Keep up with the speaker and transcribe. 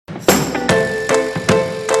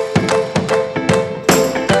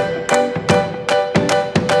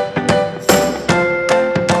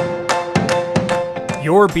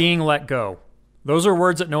You're being let go. Those are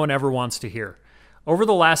words that no one ever wants to hear. Over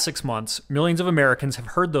the last 6 months, millions of Americans have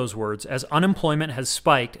heard those words as unemployment has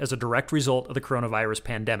spiked as a direct result of the coronavirus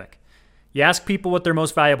pandemic. You ask people what their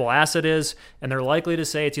most valuable asset is, and they're likely to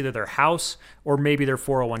say it's either their house or maybe their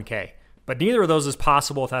 401k. But neither of those is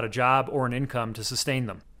possible without a job or an income to sustain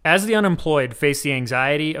them. As the unemployed face the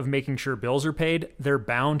anxiety of making sure bills are paid, they're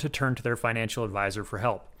bound to turn to their financial advisor for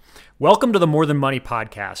help. Welcome to the More Than Money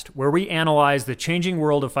podcast, where we analyze the changing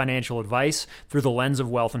world of financial advice through the lens of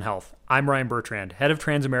wealth and health. I'm Ryan Bertrand, head of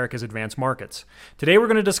Transamerica's Advanced Markets. Today we're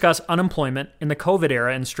going to discuss unemployment in the COVID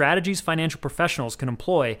era and strategies financial professionals can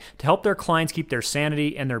employ to help their clients keep their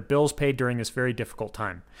sanity and their bills paid during this very difficult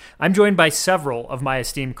time. I'm joined by several of my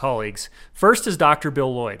esteemed colleagues. First is Dr.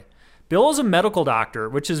 Bill Lloyd. Bill is a medical doctor,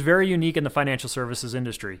 which is very unique in the financial services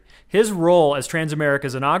industry. His role as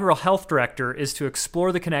Transamerica's inaugural health director is to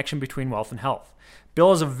explore the connection between wealth and health. Bill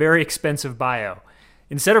has a very expensive bio.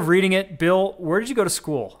 Instead of reading it, Bill, where did you go to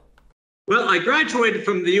school? Well, I graduated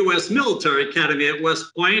from the U.S. Military Academy at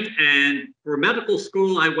West Point, and for medical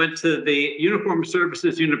school, I went to the Uniformed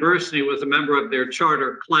Services University, was a member of their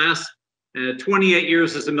charter class, 28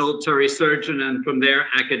 years as a military surgeon, and from there,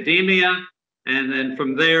 academia, and then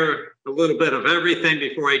from there, a little bit of everything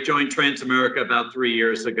before I joined Transamerica about 3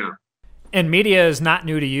 years ago. And media is not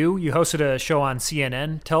new to you. You hosted a show on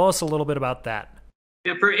CNN. Tell us a little bit about that.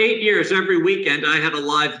 Yeah, for 8 years, every weekend, I had a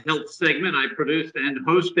live health segment. I produced and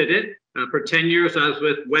hosted it. For 10 years, I was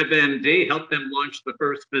with WebMD, helped them launch the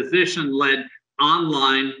first physician-led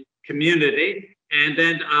online community, and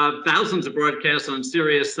then thousands of broadcasts on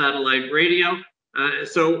Sirius satellite radio.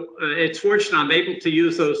 So it's fortunate I'm able to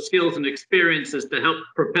use those skills and experiences to help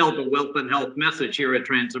propel the wealth and health message here at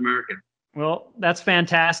Transamerica. Well, that's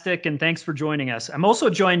fantastic, and thanks for joining us. I'm also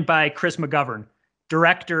joined by Chris McGovern,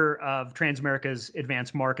 director of Transamerica's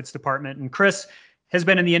Advanced Markets Department. And Chris has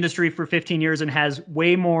been in the industry for 15 years and has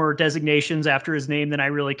way more designations after his name than I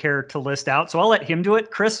really care to list out. So I'll let him do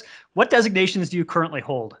it. Chris, what designations do you currently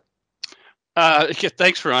hold?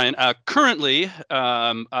 Thanks, Ryan. Currently,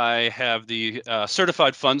 I have the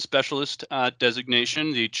Certified Fund Specialist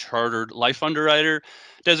designation, the Chartered Life Underwriter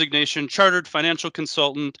designation, Chartered Financial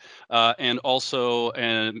Consultant, and also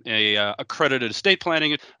a accredited estate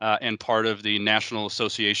planning and part of the National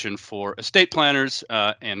Association for Estate Planners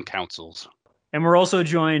and Counsels. And we're also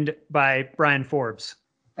joined by Brian Forbes.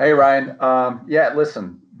 Hey, Ryan.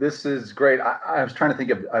 Listen, this is great. I was trying to think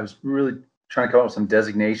of, I was really trying to come up with some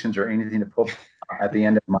designations or anything to put at the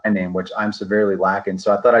end of my name, which I'm severely lacking.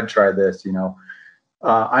 So I thought I'd try this.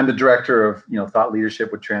 I'm the director of, thought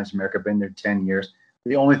leadership with Transamerica. I've been there 10 years.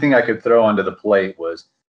 The only thing I could throw onto the plate was,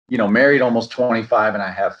 married almost 25 and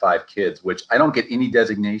I have 5 kids, which I don't get any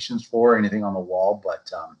designations for or anything on the wall.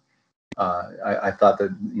 But I thought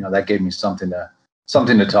that, that gave me something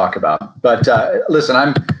to talk about. But listen,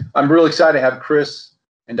 I'm really excited to have Chris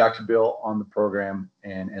and Dr. Bill on the program.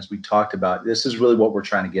 And as we talked about, this is really what we're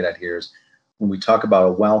trying to get at here is when we talk about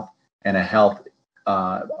a wealth and a health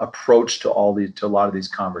approach to a lot of these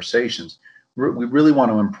conversations, we really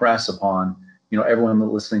want to impress upon, everyone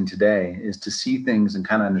listening today is to see things and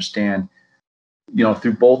kind of understand,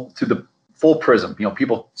 through the full prism.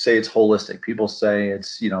 People say it's holistic. People say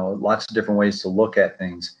it's, lots of different ways to look at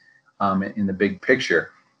things in the big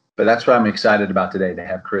picture. But that's what I'm excited about today, to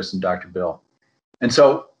have Chris and Dr. Bill. And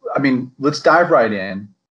so, let's dive right in.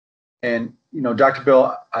 And, Dr.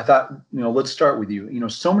 Bill, I thought, let's start with you.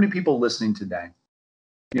 So many people listening today,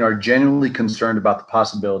 are genuinely concerned about the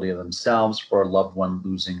possibility of themselves or a loved one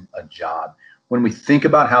losing a job. When we think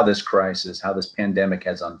about how this crisis, how this pandemic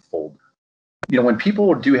has unfolded, when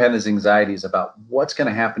people do have these anxieties about what's going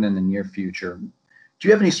to happen in the near future, do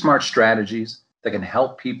you have any smart strategies that can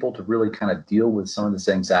help people to really kind of deal with some of this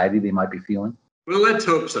anxiety they might be feeling? Well, let's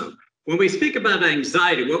hope so. When we speak about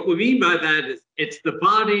anxiety, what we mean by that is it's the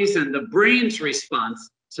body's and the brain's response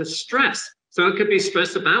to stress. So it could be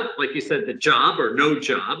stress about, like you said, the job or no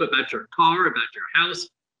job, about your car, about your house,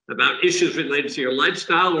 about issues related to your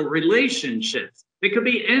lifestyle or relationships. It could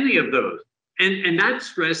be any of those. And that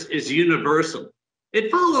stress is universal.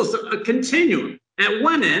 It follows a continuum. At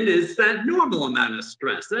one end is that normal amount of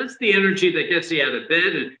stress. That's the energy that gets you out of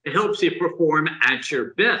bed and it helps you perform at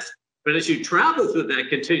your best. But as you travel through that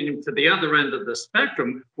continuum to the other end of the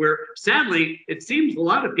spectrum, where sadly, it seems a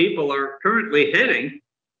lot of people are currently heading,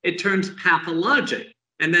 it turns pathologic.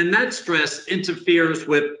 And then that stress interferes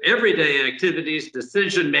with everyday activities,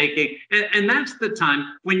 decision-making. And that's the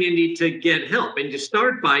time when you need to get help. And you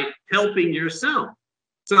start by helping yourself.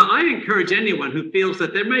 So I encourage anyone who feels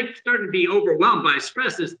that they might start to be overwhelmed by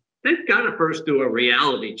stress is they've got to first do a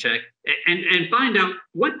reality check and find out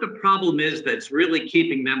what the problem is that's really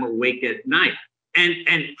keeping them awake at night.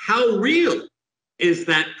 And how real is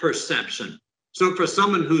that perception? So for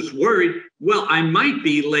someone who's worried, well, I might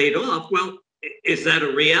be laid off. Well, is that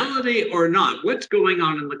a reality or not? What's going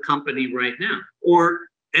on in the company right now? Or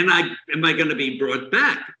am I going to be brought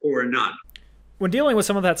back or not? When dealing with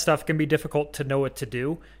some of that stuff, it can be difficult to know what to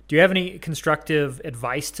do. Do you have any constructive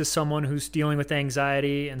advice to someone who's dealing with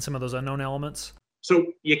anxiety and some of those unknown elements? So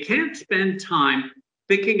you can't spend time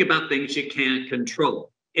thinking about things you can't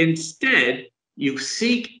control. Instead, you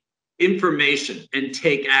seek information and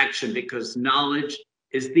take action, because knowledge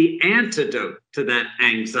is the antidote to that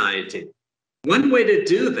anxiety. One way to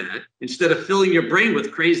do that, instead of filling your brain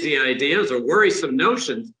with crazy ideas or worrisome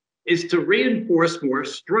notions, is to reinforce more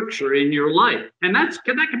structure in your life. And that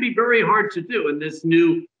can be very hard to do in this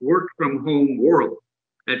new work from home world.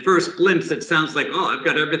 At first glimpse, it sounds like, oh, I've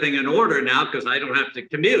got everything in order now because I don't have to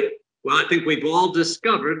commute. Well, I think we've all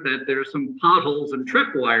discovered that there's some potholes and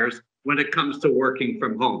tripwires when it comes to working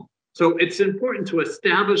from home. So it's important to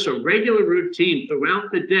establish a regular routine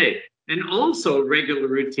throughout the day, and also a regular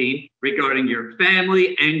routine regarding your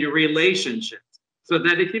family and your relationships. So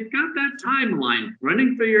that if you've got that timeline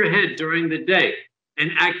running through your head during the day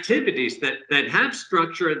and activities that have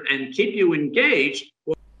structure and keep you engaged,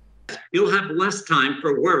 well, you'll have less time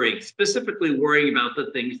for worrying, specifically worrying about the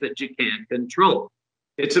things that you can't control.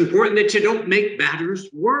 It's important that you don't make matters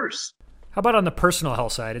worse. How about on the personal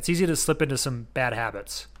health side? It's easy to slip into some bad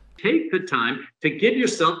habits. Take the time to give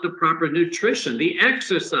yourself the proper nutrition, the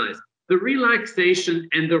exercise, the relaxation,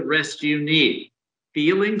 and the rest you need.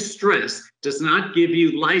 Feeling stress does not give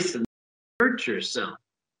you license to hurt yourself.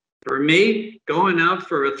 For me, going out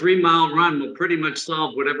for a 3-mile run will pretty much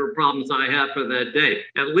solve whatever problems I have for that day,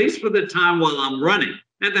 at least for the time while I'm running.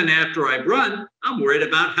 And then after I run, I'm worried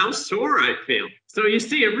about how sore I feel. So you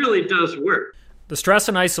see, it really does work. The stress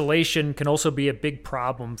and isolation can also be a big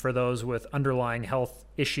problem for those with underlying health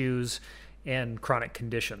issues and chronic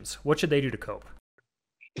conditions. What should they do to cope?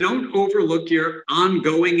 Don't overlook your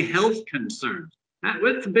ongoing health concerns.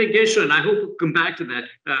 That's a big issue, and I hope we'll come back to that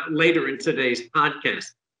later in today's podcast.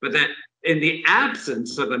 But that in the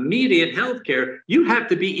absence of immediate health care, you have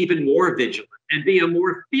to be even more vigilant and be a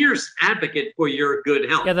more fierce advocate for your good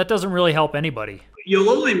health. Yeah, that doesn't really help anybody. You'll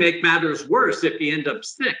only make matters worse if you end up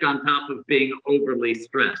sick on top of being overly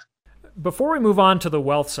stressed. Before we move on to the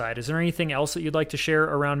wealth side, is there anything else that you'd like to share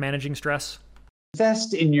around managing stress?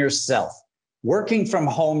 Invest in yourself. Working from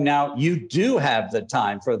home now, you do have the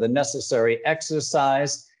time for the necessary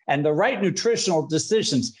exercise and the right nutritional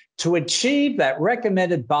decisions to achieve that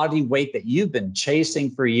recommended body weight that you've been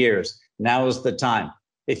chasing for years. Now is the time.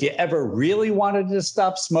 If you ever really wanted to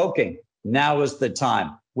stop smoking, now is the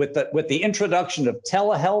time. With the introduction of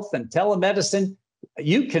telehealth and telemedicine,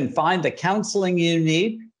 you can find the counseling you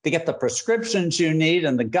need to get the prescriptions you need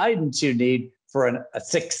and the guidance you need for a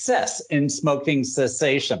success in smoking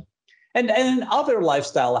cessation. And other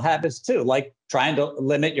lifestyle habits too, like trying to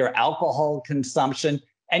limit your alcohol consumption.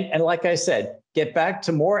 And like I said, get back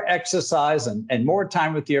to more exercise and more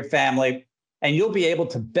time with your family, and you'll be able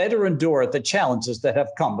to better endure the challenges that have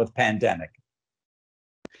come with pandemic.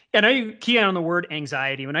 And I key on the word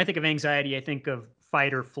anxiety. When I think of anxiety, I think of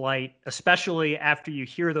fight or flight, especially after you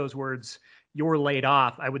hear those words, you're laid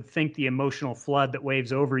off. I would think the emotional flood that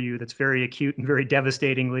waves over you that's very acute and very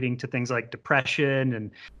devastating, leading to things like depression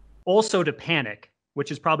and also to panic,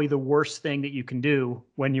 which is probably the worst thing that you can do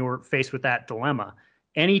when you're faced with that dilemma.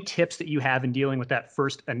 Any tips that you have in dealing with that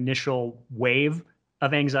first initial wave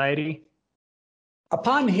of anxiety?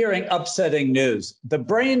 Upon hearing upsetting news, the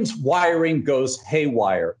brain's wiring goes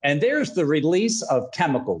haywire, and there's the release of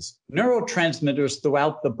chemicals, neurotransmitters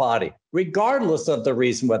throughout the body, regardless of the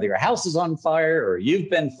reason, whether your house is on fire or you've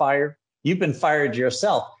been fired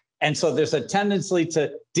yourself. And so there's a tendency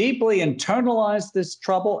to deeply internalize this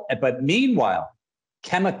trouble. But meanwhile,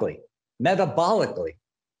 chemically, metabolically,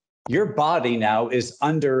 your body now is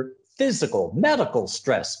under physical, medical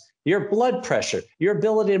stress, your blood pressure, your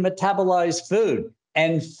ability to metabolize food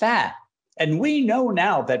and fat. And we know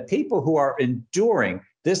now that people who are enduring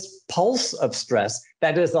this pulse of stress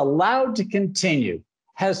that is allowed to continue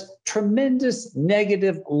has tremendous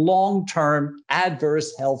negative long-term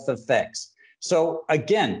adverse health effects. So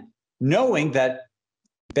again, knowing that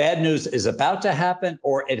bad news is about to happen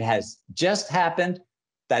or it has just happened,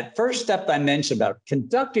 that first step I mentioned about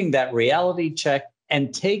conducting that reality check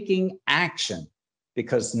and taking action,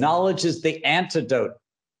 because knowledge is the antidote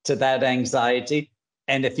to that anxiety.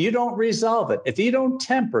 And if you don't resolve it, if you don't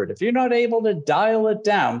temper it, if you're not able to dial it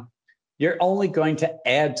down, you're only going to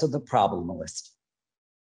add to the problem list.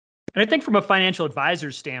 And I think from a financial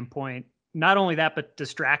advisor's standpoint, not only that, but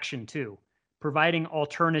distraction too. Providing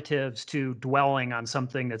alternatives to dwelling on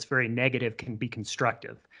something that's very negative can be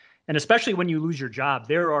constructive. And especially when you lose your job,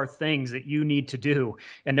 there are things that you need to do,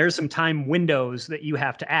 and there's some time windows that you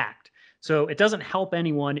have to act. So it doesn't help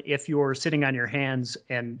anyone if you're sitting on your hands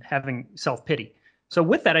and having self pity. So,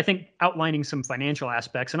 with that, I think outlining some financial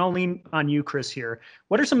aspects, and I'll lean on you, Chris, here.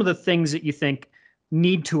 What are some of the things that you think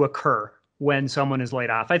need to occur when someone is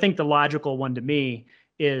laid off? I think the logical one to me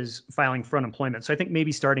is filing for unemployment. So, I think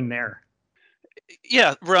maybe starting there.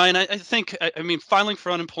 Yeah, Ryan, I think, I mean, filing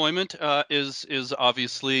for unemployment is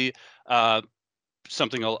obviously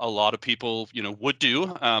something a lot of people, would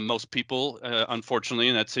do. Most people, unfortunately,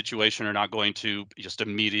 in that situation, are not going to just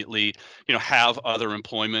immediately, have other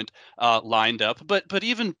employment lined up. But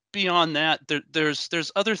even beyond that,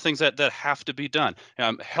 there's other things that have to be done.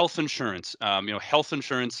 Health insurance. Health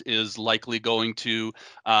insurance is likely going to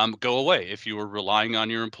go away if you were relying on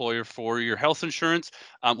your employer for your health insurance.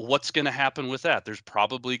 What's going to happen with that? There's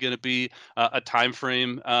probably going to be a time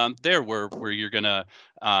frame there where you're going to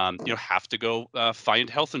have to go find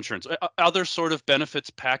health insurance, other sort of benefits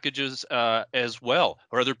packages as well,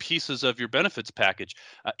 or other pieces of your benefits package.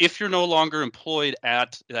 If you're no longer employed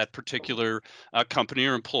at that particular company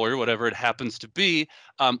or employer, whatever it happens to be,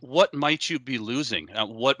 what might you be losing?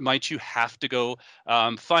 What might you have to go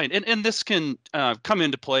find? And this can come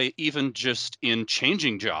into play even just in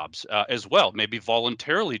changing jobs as well, maybe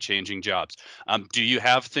voluntarily changing jobs. Do you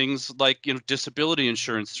have things like disability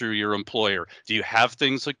insurance through your employer? Do you have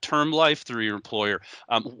things like term life through your employer?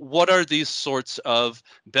 What are these sorts of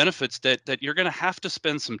benefits that you're going to have to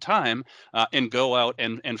spend some time and go out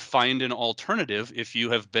and find an alternative if you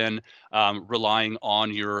have been relying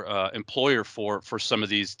on your employer for some of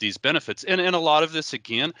these benefits? And a lot of this,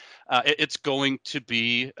 again, it's going to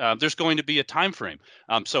be there's going to be a time frame.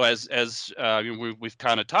 So as we've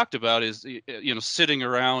kind of talked about is sitting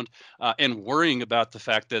around and worrying about the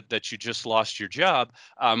fact that you just lost your job.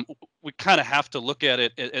 We kind of have to look at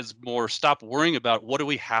it as more stop worrying about what do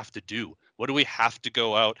we have to do? What do we have to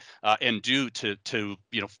go out and do to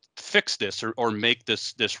fix this or make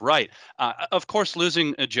this right? Of course,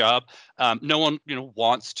 losing a job, no one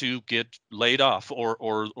wants to get laid off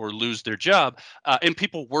or lose their job, and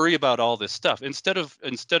people worry about all this stuff instead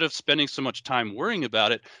of spending so much time worrying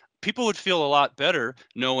about it. People would feel a lot better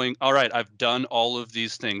knowing, all right, I've done all of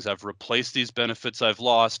these things. I've replaced these benefits I've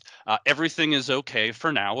lost. Everything is okay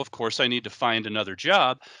for now. Of course, I need to find another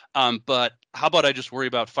job. But how about I just worry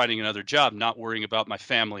about finding another job, not worrying about my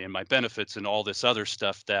family and my benefits and all this other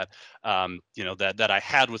stuff that, that I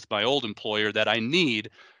had with my old employer that I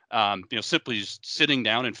need. Simply just sitting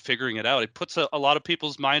down and figuring it out, it puts a lot of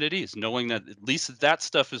people's mind at ease, knowing that at least that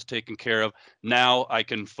stuff is taken care of. Now I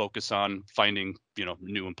can focus on finding,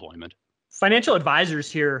 new employment. Financial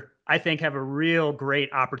advisors here, I think, have a real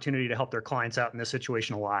great opportunity to help their clients out in this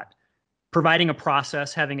situation a lot. Providing a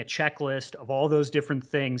process, having a checklist of all those different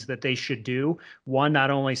things that they should do. One,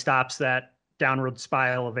 not only stops that downward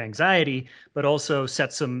spiral of anxiety, but also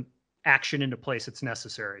sets some action into place that's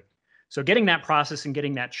necessary. So getting that process and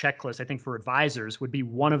getting that checklist, I think for advisors would be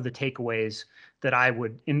one of the takeaways that I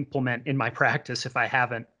would implement in my practice if I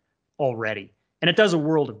haven't already. And it does a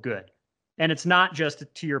world of good. And it's not just,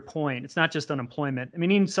 to your point, it's not just unemployment. I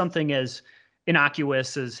mean, even something as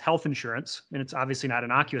innocuous as health insurance, and it's obviously not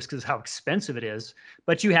innocuous because of how expensive it is,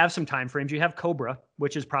 but you have some time frames. You have COBRA,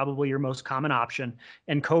 which is probably your most common option.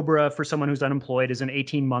 And COBRA for someone who's unemployed is an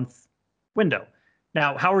 18-month window.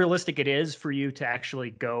 Now, how realistic it is for you to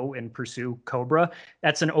actually go and pursue COBRA,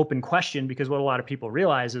 that's an open question, because what a lot of people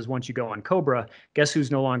realize is once you go on COBRA, guess who's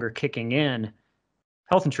no longer kicking in?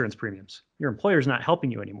 Health insurance premiums. Your employer's not helping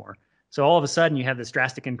you anymore. So all of a sudden you have this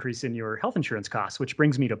drastic increase in your health insurance costs, which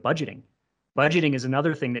brings me to budgeting. Budgeting is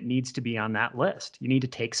another thing that needs to be on that list. You need to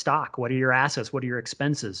take stock. What are your assets? What are your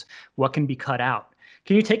expenses? What can be cut out?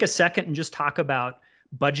 Can you take a second and just talk about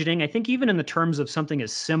budgeting? I think even in the terms of something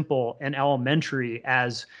as simple and elementary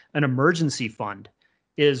as an emergency fund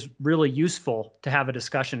is really useful to have a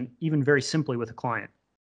discussion, even very simply with a client.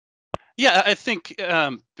 Yeah, I think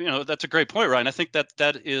that's a great point, Ryan. I think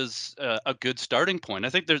that is a good starting point. I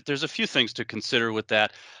think there's a few things to consider with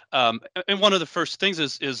that, and one of the first things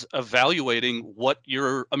is evaluating what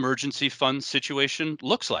your emergency fund situation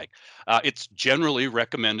looks like. It's generally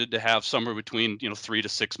recommended to have somewhere between 3 to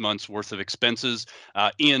 6 months worth of expenses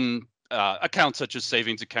in accounts such as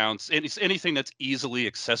savings accounts, anything that's easily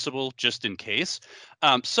accessible just in case.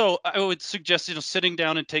 So I would suggest, sitting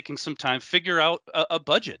down and taking some time, figure out a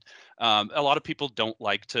budget. A lot of people don't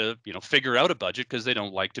like to, figure out a budget because they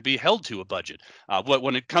don't like to be held to a budget.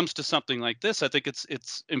 When it comes to something like this, I think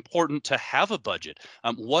it's important to have a budget.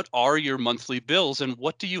 What are your monthly bills and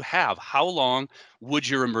what do you have? How long would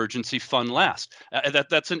your emergency fund last?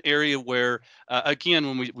 That's an area where, again,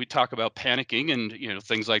 when we talk about panicking and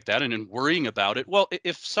things like that and worrying about it, well,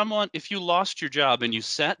 if you lost your job and you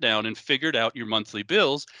sat down and figured out your monthly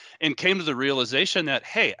bills and came to the realization that,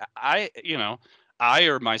 hey, I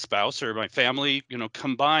or my spouse or my family,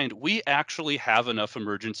 combined, we actually have enough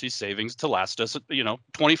emergency savings to last us,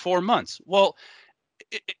 24 months. Well,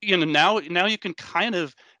 now you can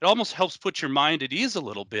it almost helps put your mind at ease a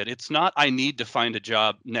little bit. It's not, I need to find a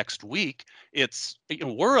job next week. It's,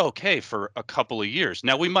 we're okay for a couple of years.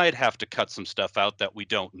 Now we might have to cut some stuff out that we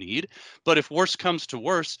don't need, but if worse comes to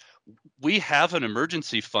worse, we have an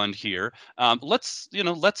emergency fund here. Let's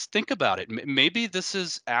think about it. Maybe this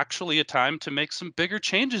is actually a time to make some bigger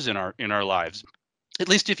changes in our lives. At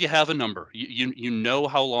least if you have a number, you know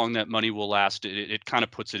how long that money will last. It kind of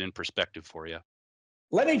puts it in perspective for you.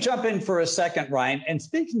 Let me jump in for a second, Ryan, and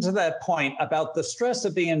speaking to that point about the stress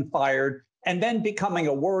of being fired and then becoming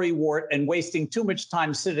a worrywart and wasting too much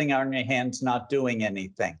time sitting on your hands not doing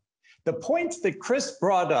anything. The points that Chris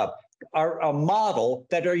brought up are a model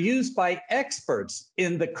that are used by experts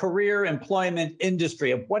in the career employment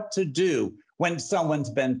industry of what to do when someone's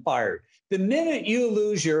been fired. The minute you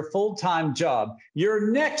lose your full-time job,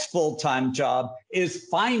 your next full-time job is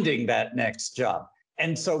finding that next job.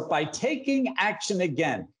 And so by taking action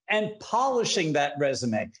again and polishing that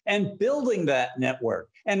resume and building that network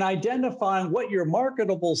and identifying what your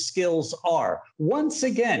marketable skills are, once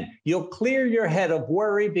again, you'll clear your head of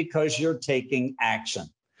worry because you're taking action.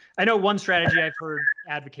 I know one strategy I've heard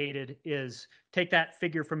advocated is take that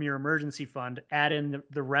figure from your emergency fund, add in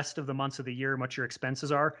the rest of the months of the year and what your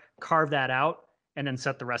expenses are, carve that out, and then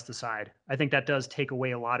set the rest aside. I think that does take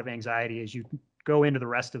away a lot of anxiety as you go into the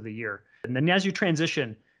rest of the year. And then as you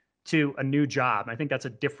transition to a new job, I think that's a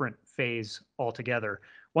different phase altogether.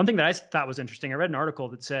 One thing that I thought was interesting, I read an article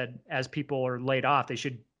that said as people are laid off,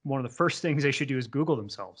 one of the first things they should do is Google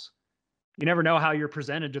themselves. You never know how you're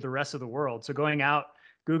presented to the rest of the world. So going out,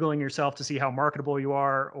 Googling yourself to see how marketable you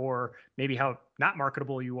are, or maybe how not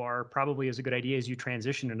marketable you are, probably is a good idea as you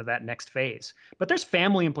transition into that next phase. But there's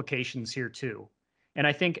family implications here too. And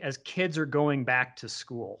I think as kids are going back to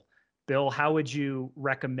school, Bill, how would you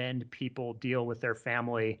recommend people deal with their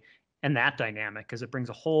family and that dynamic? Because it brings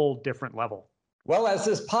a whole different level. Well, as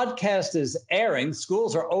this podcast is airing,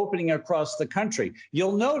 schools are opening across the country.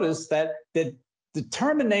 You'll notice that the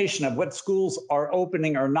determination of what schools are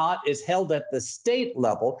opening or not is held at the state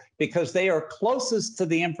level because they are closest to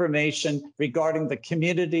the information regarding the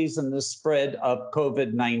communities and the spread of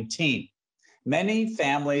COVID-19. Many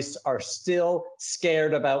families are still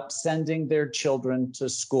scared about sending their children to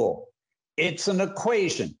school. It's an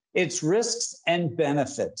equation. It's risks and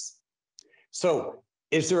benefits. So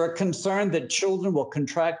is there a concern that children will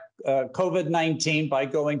contract COVID-19 by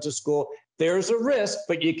going to school? There's a risk,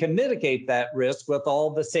 but you can mitigate that risk with all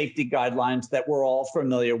the safety guidelines that we're all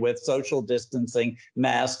familiar with: social distancing,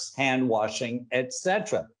 masks, hand washing,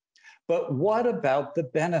 etc. But what about the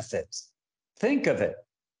benefits? Think of it.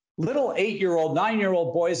 Little 8-year-old,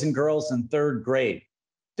 9-year-old boys and girls in third grade.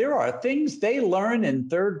 There are things they learn in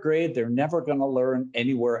third grade they're never going to learn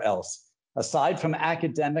anywhere else. Aside from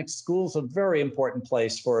academics, school's a very important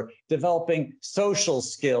place for developing social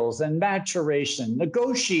skills and maturation,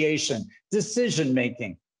 negotiation,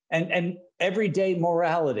 decision-making, and everyday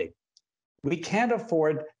morality. We can't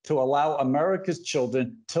afford to allow America's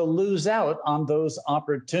children to lose out on those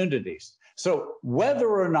opportunities. So whether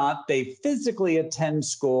or not they physically attend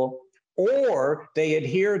school or they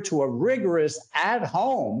adhere to a rigorous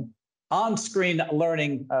at-home on-screen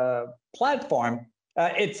learning platform,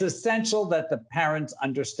 it's essential that the parents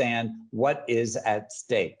understand what is at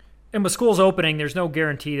stake. And with schools opening, there's no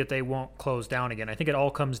guarantee that they won't close down again. I think it all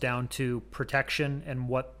comes down to protection and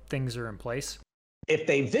what things are in place. If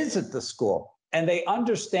they visit the school and they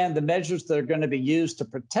understand the measures that are going to be used to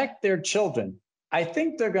protect their children, I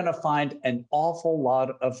think they're going to find an awful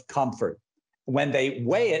lot of comfort when they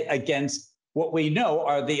weigh it against what we know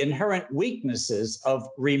are the inherent weaknesses of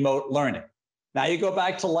remote learning. Now, you go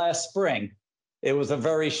back to last spring, it was a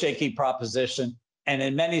very shaky proposition. And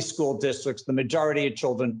in many school districts, the majority of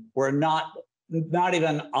children were not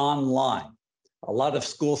even online. A lot of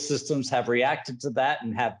school systems have reacted to that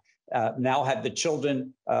and have now had the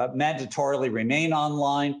children mandatorily remain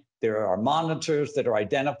online. There are monitors that are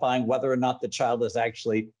identifying whether or not the child is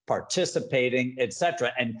actually participating, et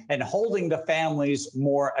cetera, and holding the families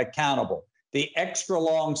more accountable. The extra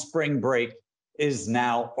long spring break is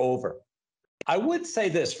now over. I would say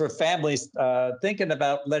this for families thinking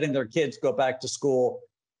about letting their kids go back to school,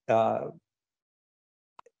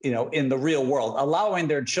 in the real world, allowing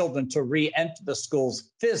their children to re-enter the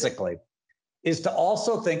schools physically, is to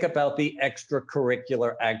also think about the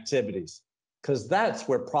extracurricular activities, because that's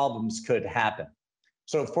where problems could happen.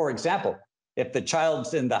 So, for example, if the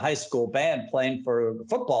child's in the high school band playing for the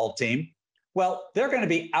football team, well, they're going to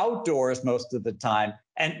be outdoors most of the time.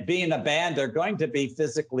 And being a band, they're going to be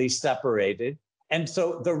physically separated. And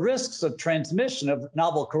so the risks of transmission of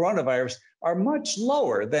novel coronavirus are much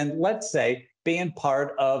lower than, let's say, being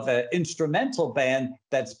part of an instrumental band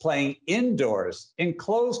that's playing indoors, in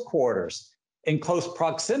close quarters, in close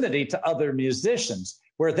proximity to other musicians,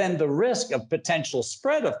 where then the risk of potential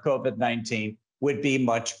spread of COVID-19 would be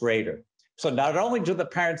much greater. So not only do the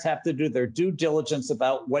parents have to do their due diligence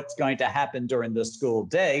about what's going to happen during the school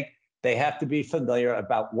day, they have to be familiar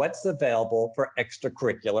about what's available for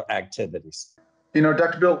extracurricular activities.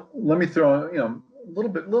 Dr. Bill, let me throw, a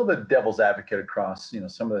little bit devil's advocate across,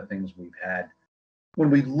 some of the things we've had. When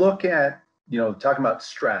we look at, talking about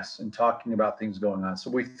stress and talking about things going on, so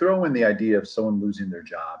we throw in the idea of someone losing their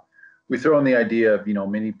job. We throw in the idea of,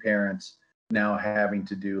 many parents now having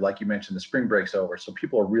to do, like you mentioned, the spring break's over. So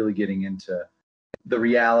people are really getting into the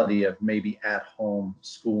reality of maybe at home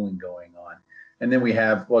schooling going on. And then we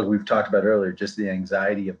have what we've talked about earlier, just the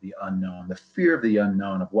anxiety of the unknown, the fear of the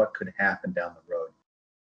unknown of what could happen down the road.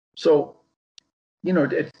 So,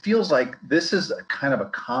 it feels like this is a kind of a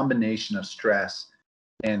combination of stress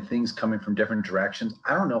and things coming from different directions.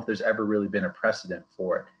 I don't know if there's ever really been a precedent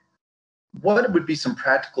for it. What would be some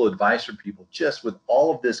practical advice for people just with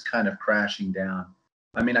all of this kind of crashing down?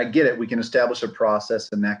 I mean, I get it. We can establish a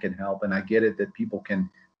process and that can help. And I get it that people can,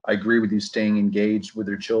 I agree with you, staying engaged with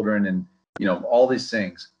their children and, all these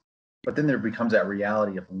things. But then there becomes that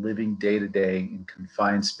reality of living day to day in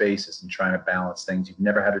confined spaces and trying to balance things you've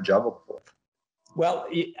never had to juggle before. Well,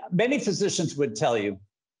 many physicians would tell you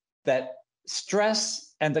that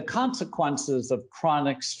stress and the consequences of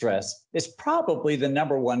chronic stress is probably the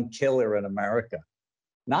number one killer in America.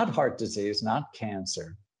 Not heart disease, not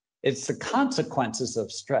cancer. It's the consequences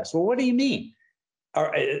of stress. Well, what do you mean?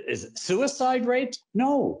 Is it suicide rate?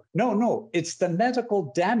 No. It's the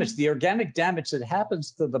medical damage, the organic damage that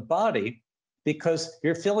happens to the body because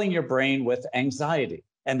you're filling your brain with anxiety.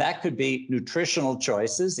 And that could be nutritional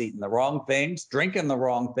choices, eating the wrong things, drinking the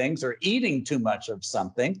wrong things, or eating too much of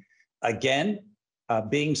something. Again,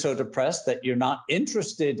 being so depressed that you're not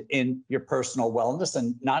interested in your personal wellness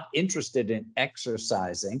and not interested in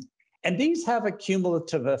exercising. And these have a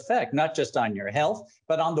cumulative effect, not just on your health,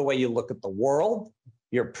 but on the way you look at the world,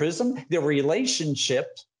 your prism, the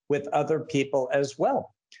relationship with other people as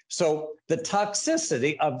well. So the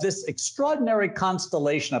toxicity of this extraordinary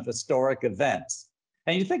constellation of historic events,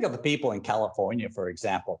 and you think of the people in California, for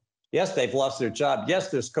example. Yes, they've lost their job. Yes,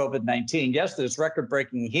 there's COVID-19. Yes, there's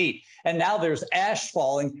record-breaking heat. And now there's ash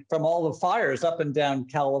falling from all the fires up and down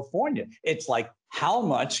California. It's like, how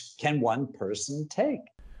much can one person take?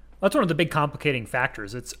 That's one of the big complicating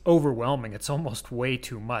factors. It's overwhelming. It's almost way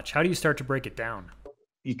too much. How do you start to break it down?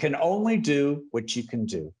 You can only do what you can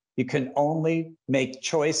do. You can only make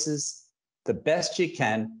choices the best you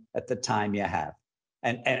can at the time you have.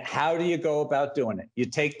 And how do you go about doing it? You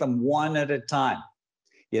take them one at a time.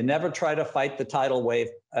 You never try to fight the tidal wave.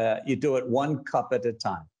 You do it one cup at a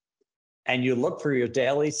time. And you look for your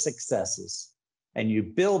daily successes. And you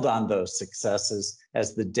build on those successes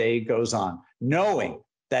as the day goes on, knowing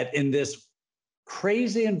that in this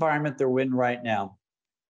crazy environment that we're in right now,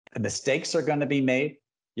 mistakes are going to be made.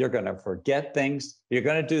 You're going to forget things. You're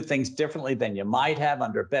going to do things differently than you might have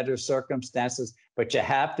under better circumstances, but you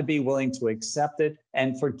have to be willing to accept it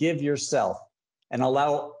and forgive yourself and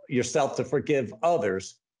allow yourself to forgive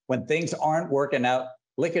others when things aren't working out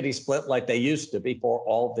lickety-split like they used to before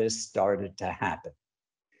all this started to happen.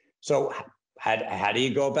 So how do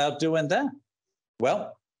you go about doing that?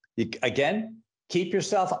 Well, again, keep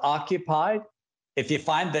yourself occupied. If you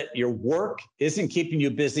find that your work isn't keeping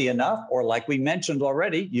you busy enough, or like we mentioned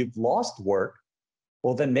already, you've lost work,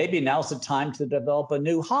 well, then maybe now's the time to develop a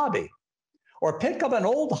new hobby or pick up an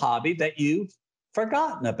old hobby that you've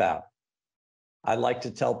forgotten about. I like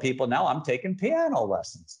to tell people now I'm taking piano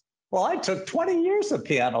lessons. Well, I took 20 years of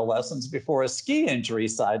piano lessons before a ski injury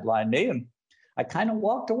sidelined me, and I kind of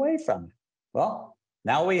walked away from it. Well,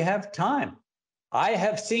 now we have time. I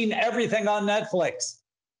have seen everything on Netflix,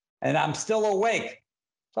 and I'm still awake.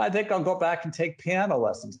 So I think I'll go back and take piano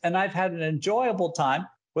lessons. And I've had an enjoyable time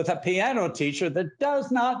with a piano teacher that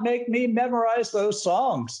does not make me memorize those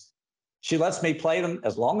songs. She lets me play them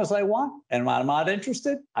as long as I want. And when I'm not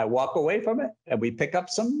interested, I walk away from it and we pick up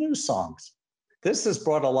some new songs. This has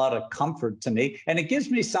brought a lot of comfort to me, and it gives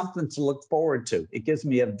me something to look forward to. It gives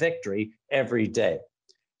me a victory every day.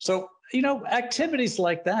 So, activities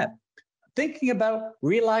like that, thinking about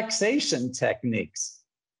relaxation techniques.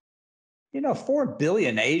 4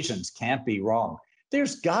 billion Asians can't be wrong.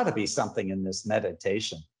 There's got to be something in this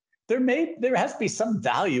meditation. There has to be some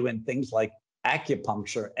value in things like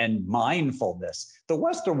acupuncture and mindfulness. The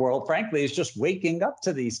Western world, frankly, is just waking up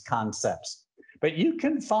to these concepts. But you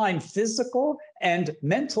can find physical and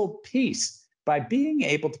mental peace by being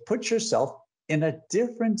able to put yourself in a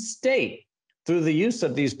different state through the use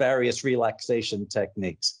of these various relaxation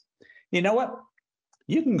techniques. You know what?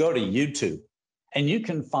 You can go to YouTube and you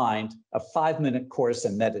can find a 5-minute course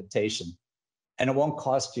in meditation, and it won't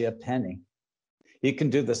cost you a penny. You can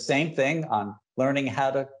do the same thing on learning how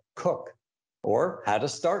to cook or how to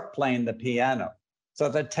start playing the piano. So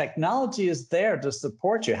the technology is there to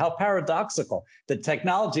support you. How paradoxical. The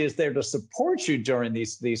technology is there to support you during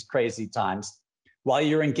these crazy times while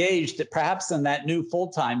you're engaged perhaps in that new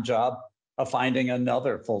full-time job of finding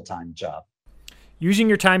another full-time job. Using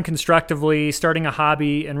your time constructively, starting a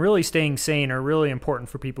hobby, and really staying sane are really important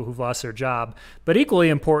for people who've lost their job. But equally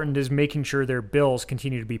important is making sure their bills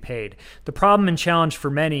continue to be paid. The problem and challenge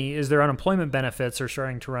for many is their unemployment benefits are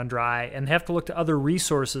starting to run dry, and they have to look to other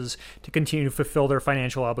resources to continue to fulfill their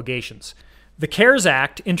financial obligations. The CARES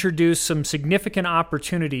Act introduced some significant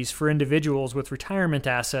opportunities for individuals with retirement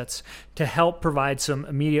assets to help provide some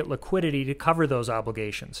immediate liquidity to cover those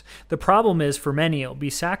obligations. The problem is, for many, it'll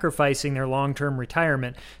be sacrificing their long-term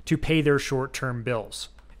retirement to pay their short-term bills.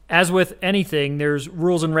 As with anything, there's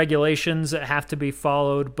rules and regulations that have to be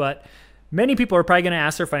followed, but many people are probably going to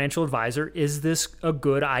ask their financial advisor, is this a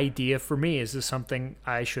good idea for me? Is this something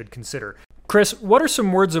I should consider? Chris, what are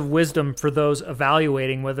some words of wisdom for those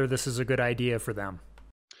evaluating whether this is a good idea for them?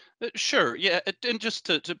 Sure. Yeah. And just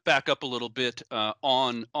to back up a little bit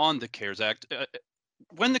on the CARES Act,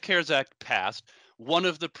 when the CARES Act passed, one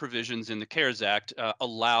of the provisions in the CARES Act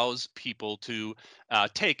allows people to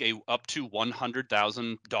take a up to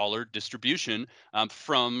 $100,000 distribution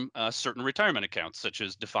from certain retirement accounts, such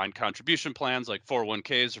as defined contribution plans like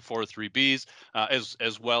 401ks or 403bs,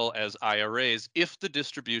 as well as IRAs, if the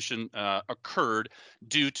distribution occurred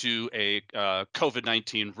due to a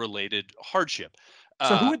COVID-19 related hardship.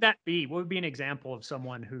 So who would that be? What would be an example of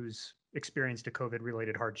someone who's experienced a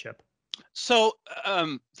COVID-related hardship? So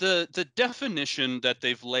the definition that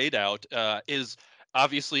they've laid out is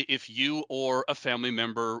obviously if you or a family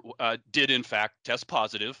member did in fact test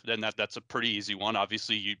positive, then that's a pretty easy one.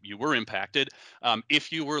 Obviously, you were impacted.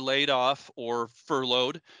 If you were laid off or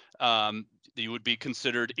furloughed, you would be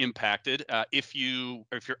considered impacted. If your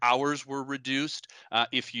hours were reduced,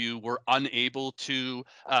 if you were unable to,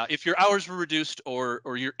 if your hours were reduced or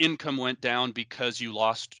your income went down because you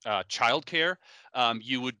lost childcare,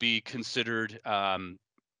 you would be considered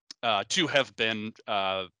to have been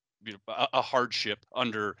a hardship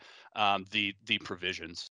under the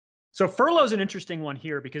provisions. So furlough is an interesting one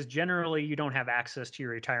here because generally you don't have access to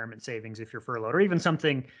your retirement savings if you're furloughed, or even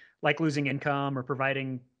something like losing income or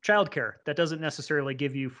providing childcare. That doesn't necessarily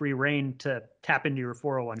give you free rein to tap into your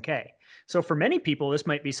 401k. So for many people, this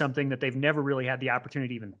might be something that they've never really had the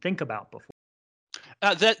opportunity to even think about before.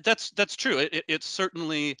 That's true. It's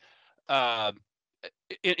certainly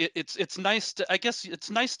it's nice to, I guess it's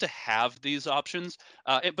nice to have these options,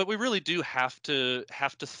 but we really do have to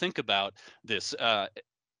think about this.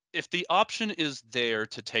 If the option is there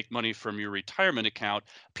to take money from your retirement account,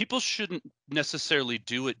 people shouldn't necessarily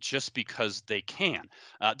do it just because they can.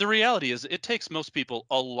 The reality is it takes most people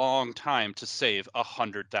a long time to save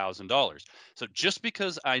 $100,000. So just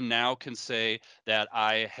because I now can say that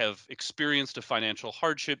I have experienced a financial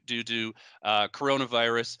hardship due to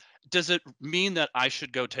coronavirus, does it mean that I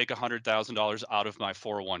should go take $100,000 out of my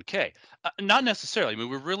 401k? Not necessarily. I mean,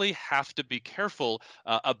 we really have to be careful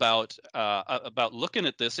about looking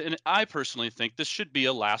at this. And I personally think this should be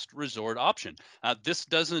a last resort option. This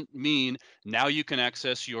doesn't mean now you can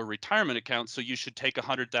access your retirement account, so you should take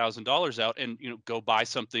 $100,000 out and go buy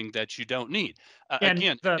something that you don't need.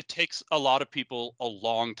 Again, it takes a lot of people a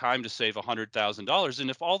long time to save $100,000, and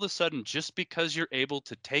if all of a sudden just because you're able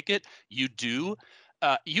to take it, you do.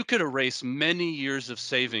 You could erase many years of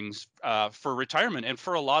savings for retirement. And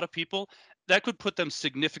for a lot of people, that could put them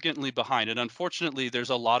significantly behind. And unfortunately, there's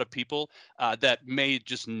a lot of people that may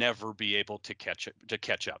just never be able to catch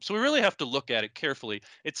up. So we really have to look at it carefully.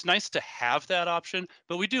 It's nice to have that option,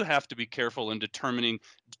 but we do have to be careful in determining,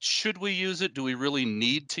 should we use it? Do we really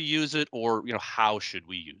need to use it? Or, how should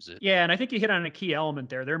we use it? Yeah, and I think you hit on a key element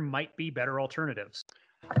there. There might be better alternatives.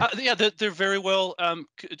 Yeah, there very well,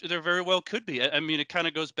 there very well could be. I mean, it kind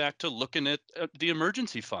of goes back to looking at the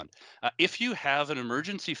emergency fund. If you have an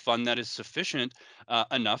emergency fund that is sufficient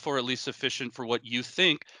enough, or at least sufficient for what you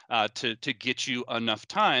think to get you enough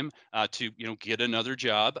time to get another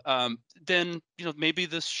job, then maybe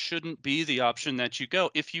this shouldn't be the option that you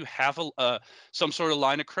go. If you have some sort of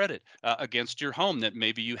line of credit against your home that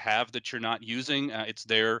maybe you have that you're not using, it's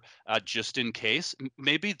there just in case.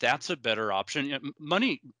 Maybe that's a better option.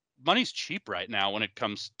 Money's cheap right now when it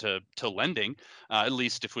comes to lending. At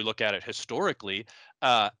least if we look at it historically,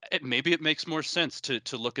 maybe it makes more sense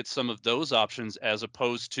to look at some of those options as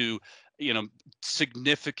opposed to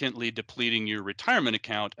significantly depleting your retirement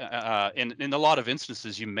account. And in a lot of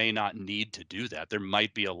instances, you may not need to do that. There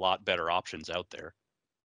might be a lot better options out there.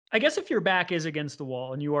 I guess if your back is against the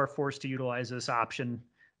wall and you are forced to utilize this option,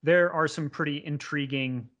 there are some pretty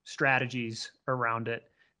intriguing strategies around it.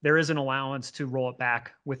 There is an allowance to roll it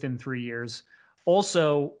back within 3 years.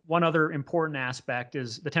 Also, one other important aspect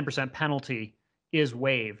is the 10% penalty is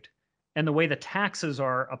waived. And the way the taxes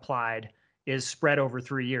are applied is spread over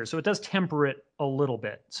 3 years. So it does temper it a little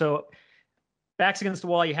bit. So back's against the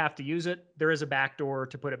wall, you have to use it. There is a backdoor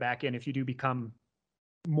to put it back in if you do become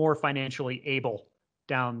more financially able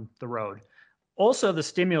down the road. Also, the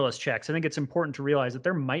stimulus checks. I think it's important to realize that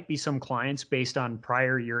there might be some clients based on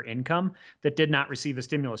prior year income that did not receive a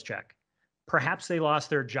stimulus check. Perhaps they lost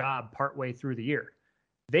their job partway through the year.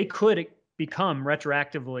 They could become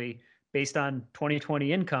retroactively, based on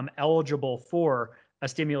 2020 income, eligible for a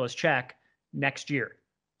stimulus check next year.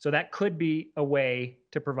 So that could be a way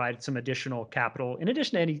to provide some additional capital in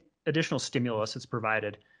addition to any additional stimulus that's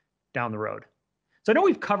provided down the road. So I know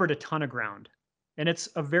we've covered a ton of ground, and it's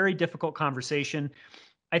a very difficult conversation.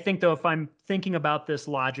 I think, though, if I'm thinking about this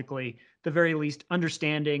logically, the very least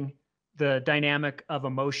understanding the dynamic of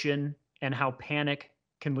emotion and how panic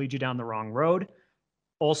can lead you down the wrong road,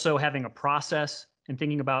 also having a process and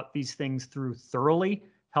thinking about these things through thoroughly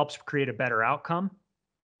helps create a better outcome.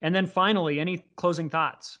 And then finally, any closing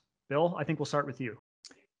thoughts? Bill, I think we'll start with you.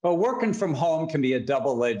 Well, working from home can be a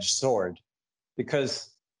double-edged sword because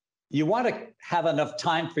you want to have enough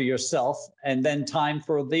time for yourself and then time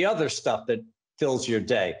for the other stuff that fills your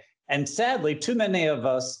day. And sadly, too many of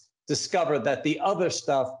us discover that the other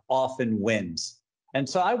stuff often wins. And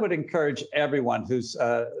so I would encourage everyone who's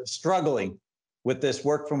struggling with this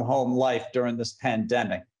work from home life during this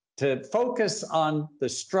pandemic to focus on the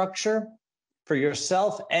structure for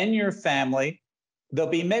yourself and your family. There'll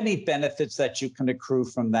be many benefits that you can accrue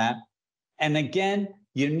from that. And again,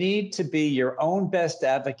 you need to be your own best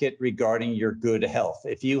advocate regarding your good health.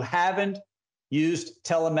 If you haven't used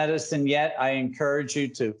telemedicine yet, I encourage you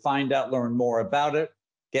to find out, learn more about it,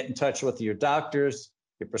 get in touch with your doctors.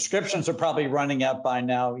 Your prescriptions are probably running out by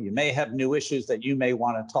now. You may have new issues that you may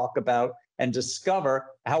want to talk about and discover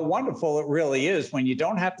how wonderful it really is when you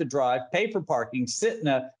don't have to drive, pay for parking, sit in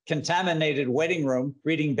a contaminated waiting room,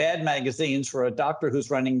 reading bad magazines for a doctor who's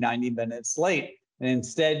running 90 minutes late. And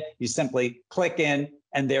instead, you simply click in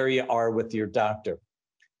and there you are with your doctor.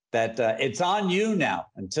 That it's on you now.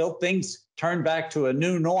 Until things turn back to a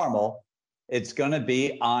new normal, it's going to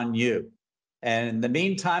be on you. And in the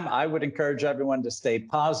meantime, I would encourage everyone to stay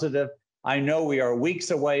positive. I know we are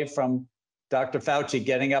weeks away from Dr. Fauci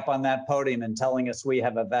getting up on that podium and telling us we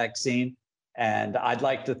have a vaccine. And I'd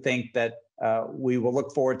like to think that we will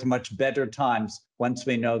look forward to much better times once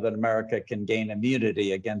we know that America can gain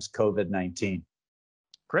immunity against COVID-19.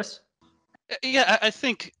 Chris? Yeah, I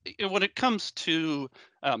think when it comes to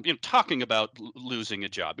talking about losing a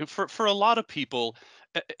job, for a lot of people,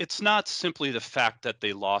 it's not simply the fact that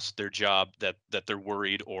they lost their job that they're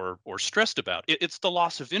worried or stressed about. It's the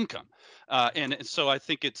loss of income, and so I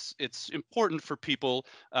think it's important for people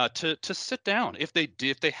to sit down. If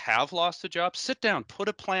they have lost a job, sit down, put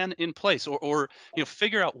a plan in place, or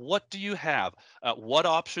figure out what do you have, what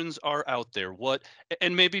options are out there,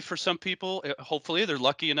 and maybe for some people, hopefully they're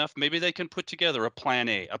lucky enough, maybe they can put together a plan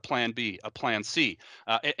A, a plan B, a plan C,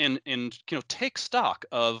 and take stock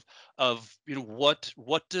of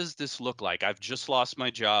what does this look like? I've just lost my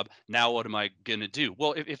job. Now what am I going to do?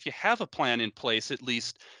 Well, if you have a plan in place, at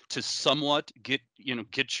least to somewhat get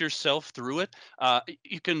yourself through it,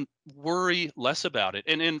 you can worry less about it.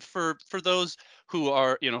 And for those who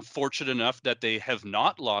are, fortunate enough that they have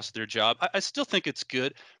not lost their job, I still think it's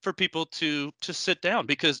good for people to sit down,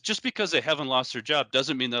 because just because they haven't lost their job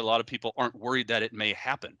doesn't mean that a lot of people aren't worried that it may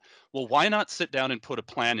happen. Well, why not sit down and put a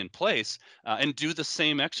plan in place and do the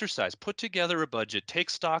same exercise? Put together a budget, take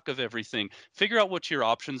stock of everything, figure out what your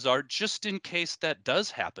options are just in case that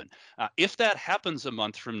does happen. If that happens a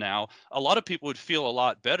month from now, a lot of people would feel a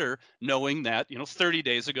lot better knowing that, 30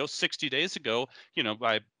 days ago, 60 days ago,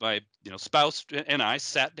 my spouse and I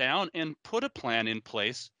sat down and put a plan in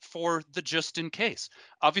place for the just in case.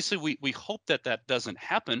 Obviously, we hope that doesn't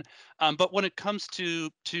happen, but when it comes to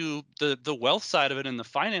the wealth side of it and the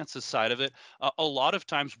finances side of it, a lot of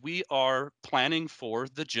times we are planning for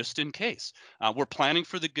the just in case. We're planning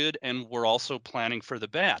for the good, and we're also planning for the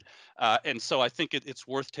bad. And so I think it's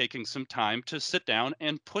worth taking some time to sit down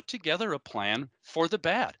and put together a plan for the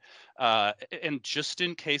bad. And just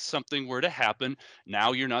in case something were to happen,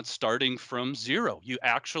 now you're not starting from zero. You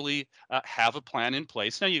actually have a plan in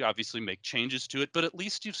place. Now you obviously make changes to it, but at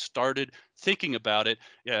least you've started thinking about it.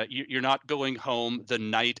 You're not going home the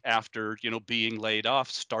night after, being laid off,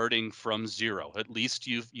 starting from zero. At least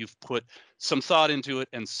you've put some thought into it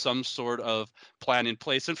and some sort of plan in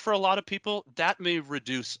place. And for a lot of people, that may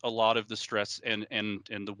reduce a lot of the stress and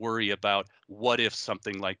the worry about what if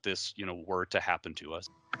something like this, were to happen to us.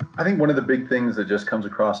 I think one of the big things that just comes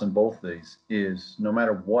across in both of these is no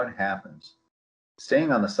matter what happens,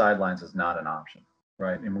 staying on the sidelines is not an option,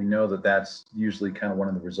 right? And we know that that's usually kind of one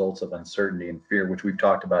of the results of uncertainty and fear, which we've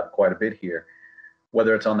talked about quite a bit here.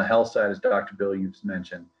 Whether it's on the health side, as Dr. Bill, you've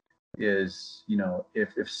mentioned, is,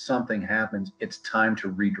 if something happens, it's time to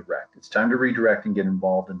redirect. It's time to redirect and get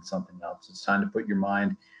involved in something else. It's time to put your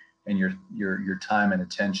mind and your time and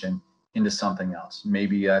attention into something else.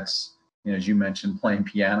 Maybe that's, as you mentioned, playing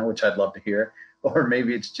piano, which I'd love to hear, or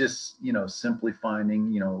maybe it's just, simply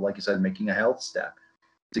finding, like you said, making a health step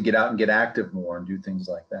to get out and get active more and do things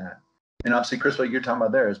like that. And obviously, Chris, what you're talking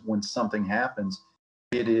about there is when something happens,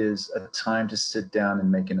 it is a time to sit down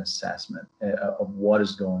and make an assessment of what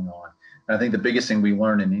is going on. And I think the biggest thing we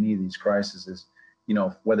learn in any of these crises is,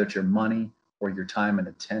 whether it's your money or your time and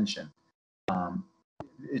attention,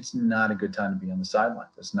 it's not a good time to be on the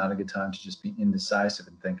sidelines. It's not a good time to just be indecisive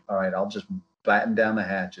and think, all right, I'll just batten down the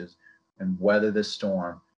hatches and weather this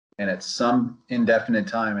storm. And at some indefinite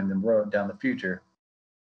time in the road down the future,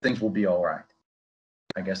 things will be all right.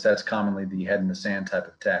 I guess that's commonly the head in the sand type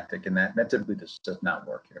of tactic, and that typically just does not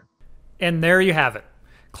work here. And there you have it.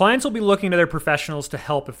 Clients will be looking to their professionals to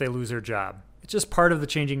help if they lose their job. It's just part of the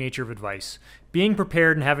changing nature of advice. Being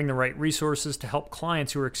prepared and having the right resources to help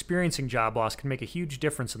clients who are experiencing job loss can make a huge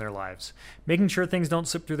difference in their lives. Making sure things don't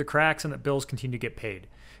slip through the cracks and that bills continue to get paid.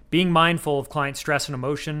 Being mindful of client stress and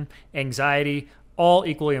emotion, anxiety, all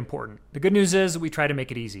equally important. The good news is that we try to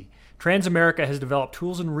make it easy. Transamerica has developed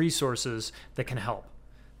tools and resources that can help.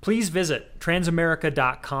 Please visit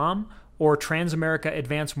transamerica.com or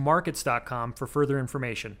transamericaadvancedmarkets.com for further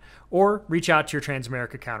information, or reach out to your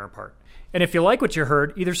Transamerica counterpart. And if you like what you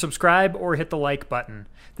heard, either subscribe or hit the like button.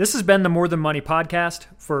 This has been the More Than Money podcast.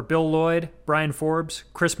 For Bill Lloyd, Brian Forbes,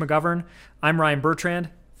 Chris McGovern, I'm Ryan Bertrand.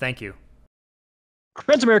 Thank you.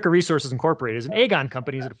 Transamerica Resources Incorporated is an Aegon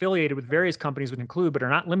company that is affiliated with various companies which include, but are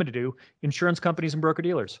not limited to, insurance companies and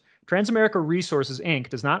broker-dealers. Transamerica Resources, Inc.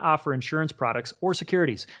 does not offer insurance products or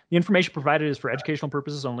securities. The information provided is for educational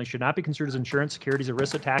purposes only, should not be considered as insurance, securities,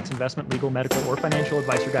 ERISA, tax, investment, legal, medical, or financial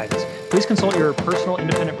advice or guidance. Please consult your personal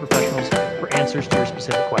independent professionals for answers to your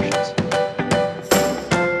specific questions.